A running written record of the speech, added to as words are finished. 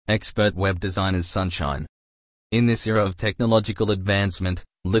Expert Web Designers Sunshine. In this era of technological advancement,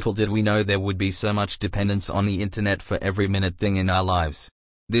 little did we know there would be so much dependence on the internet for every minute thing in our lives.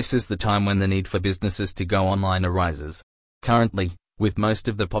 This is the time when the need for businesses to go online arises. Currently, with most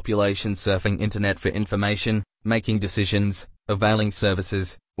of the population surfing internet for information, making decisions, availing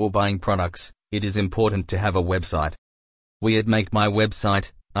services, or buying products, it is important to have a website. We at Make My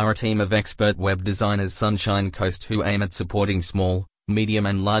Website are a team of expert web designers Sunshine Coast who aim at supporting small, medium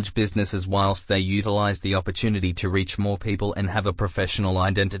and large businesses whilst they utilize the opportunity to reach more people and have a professional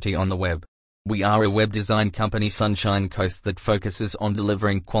identity on the web. We are a web design company Sunshine Coast that focuses on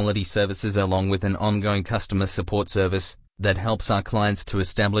delivering quality services along with an ongoing customer support service that helps our clients to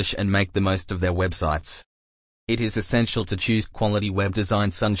establish and make the most of their websites. It is essential to choose quality web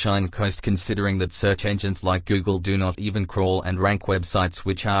design Sunshine Coast considering that search engines like Google do not even crawl and rank websites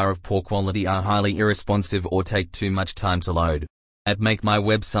which are of poor quality, are highly irresponsive or take too much time to load. At Make My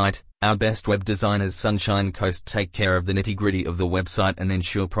Website, our best web designers Sunshine Coast take care of the nitty-gritty of the website and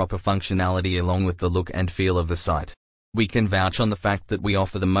ensure proper functionality along with the look and feel of the site. We can vouch on the fact that we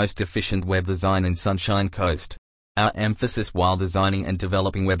offer the most efficient web design in Sunshine Coast. Our emphasis while designing and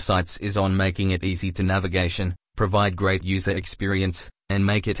developing websites is on making it easy to navigation, provide great user experience, and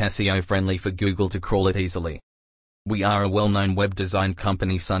make it SEO friendly for Google to crawl it easily. We are a well-known web design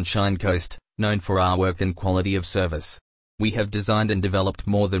company Sunshine Coast, known for our work and quality of service. We have designed and developed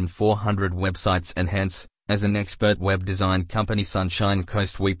more than 400 websites and hence, as an expert web design company Sunshine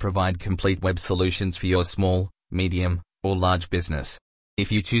Coast we provide complete web solutions for your small, medium, or large business.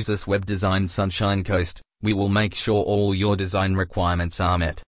 If you choose us Web Design Sunshine Coast, we will make sure all your design requirements are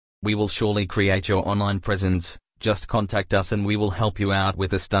met. We will surely create your online presence. Just contact us and we will help you out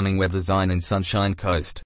with a stunning web design in Sunshine Coast.